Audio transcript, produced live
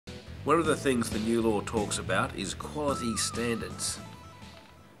One of the things the new law talks about is quality standards.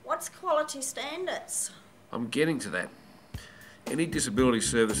 What's quality standards? I'm getting to that. Any disability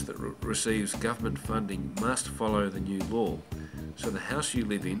service that receives government funding must follow the new law. So the house you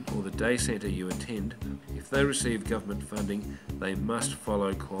live in or the day centre you attend, if they receive government funding, they must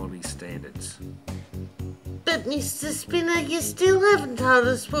follow quality standards. But Mr. Spinner, you still haven't told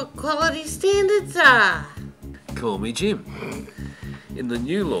us what quality standards are. Call me Jim. In the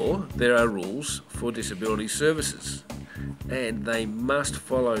new law, there are rules for disability services, and they must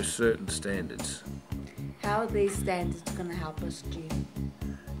follow certain standards. How are these standards going to help us, Jim?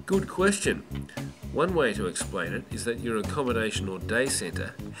 Good question. One way to explain it is that your accommodation or day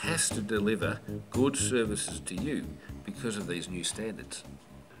centre has to deliver good services to you because of these new standards.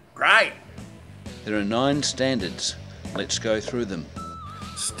 Great! There are 9 standards. Let's go through them.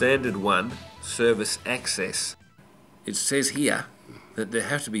 Standard 1, service access. It says here that there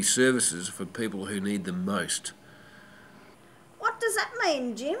have to be services for people who need them most. What does that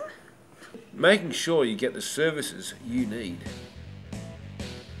mean, Jim? Making sure you get the services you need.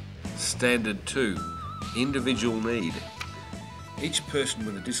 Standard 2, individual need. Each person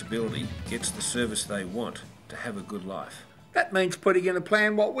with a disability gets the service they want to have a good life. That means putting in a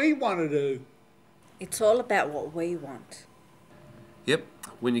plan what we want to do. It's all about what we want. Yep,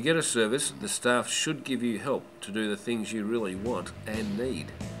 when you get a service, the staff should give you help to do the things you really want and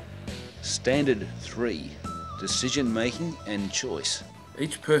need. Standard 3, decision making and choice.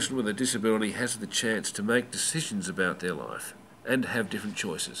 Each person with a disability has the chance to make decisions about their life and have different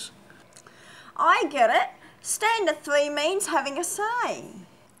choices. I get it. Standard 3 means having a say.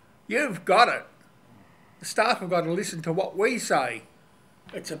 You've got it. The staff have got to listen to what we say.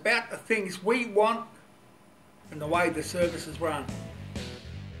 It's about the things we want and the way the service is run.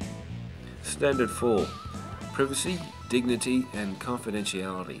 Standard 4, privacy, dignity and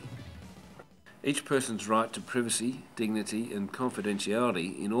confidentiality. Each person's right to privacy, dignity and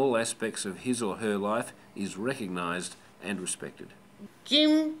confidentiality in all aspects of his or her life is recognised and respected.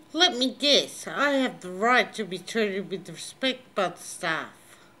 Jim, let me guess. I have the right to be treated with respect by the staff.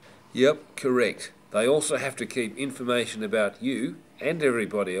 Yep, correct. They also have to keep information about you and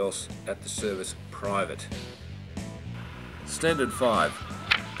everybody else at the service private. Standard 5,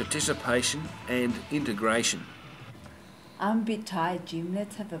 participation and integration. I'm a bit tired, Jim.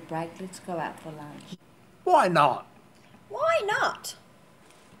 Let's have a break. Let's go out for lunch. Why not? Why not?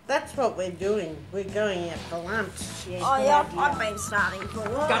 That's what we're doing. We're going out for lunch. Oh yeah, I've been starting for a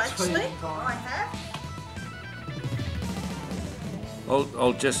while That's actually. feeding time. I have.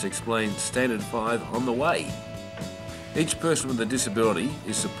 I'll just explain Standard 5 on the way. Each person with a disability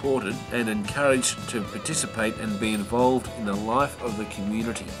is supported and encouraged to participate and be involved in the life of the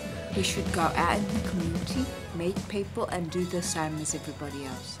community. We should go out in the community, meet people and do the same as everybody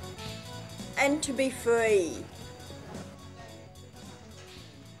else. And to be free.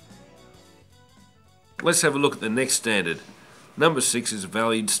 Let's have a look at the next standard. Number 6 is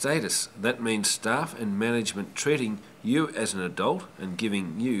valued status. That means staff and management treating you as an adult and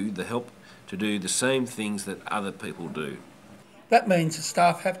giving you the help to do the same things that other people do. That means the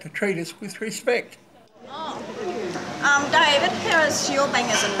staff have to treat us with respect. David, how is your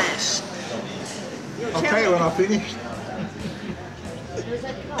bangers and mash? I'll tell you when I finish.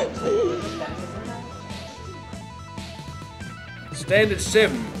 Standard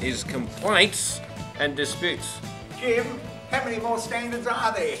 7 is complaints and disputes. Jim, how many more standards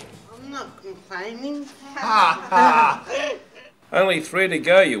are there? I'm not complaining. Only 3 to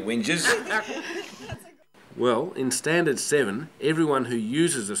go, you whingers. Well, in Standard 7, everyone who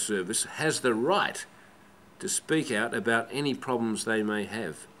uses a service has the right to speak out about any problems they may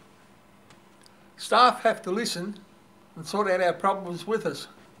have. Staff have to listen and sort out our problems with us.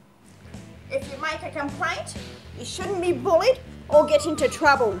 If you make a complaint, you shouldn't be bullied or get into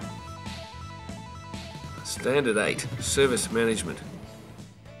trouble. Standard 8, service management.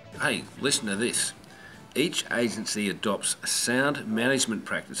 Hey, listen to this. Each agency adopts sound management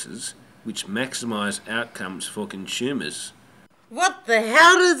practices which maximise outcomes for consumers. What the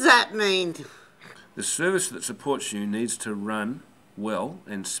hell does that mean? The service that supports you needs to run well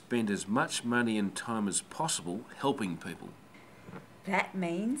and spend as much money and time as possible helping people. That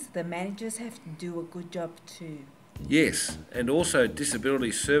means the managers have to do a good job too. Yes, and also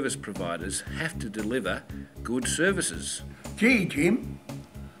disability service providers have to deliver good services. Gee, Jim,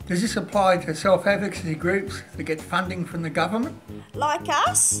 does this apply to self-advocacy groups that get funding from the government? Like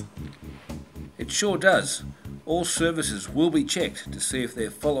us? It sure does. All services will be checked to see if they're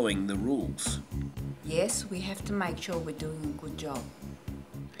following the rules. Yes, we have to make sure we're doing a good job.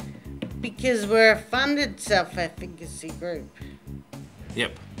 Because we're a funded self-advocacy group.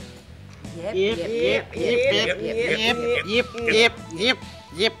 Yep. Yep.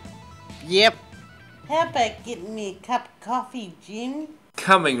 Yep. How about getting me a cup of coffee, Jim?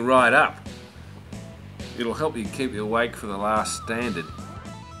 Coming right up. It'll help you keep you awake for the last standard.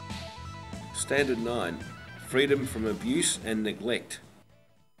 Standard 9. Freedom from abuse and neglect.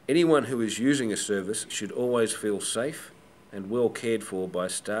 Anyone who is using a service should always feel safe and well cared for by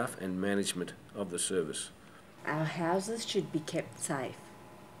staff and management of the service. Our houses should be kept safe.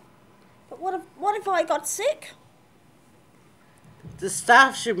 But what if I got sick? The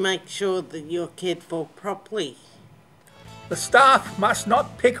staff should make sure that you're cared for properly. The staff must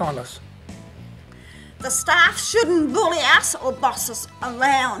not pick on us. The staff shouldn't bully us or boss us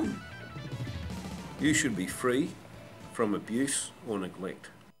around. You should be free from abuse or neglect.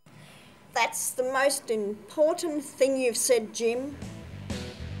 That's the most important thing you've said, Jim.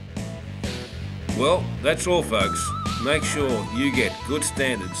 Well, that's all, folks. Make sure you get good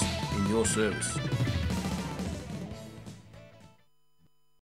standards in your service.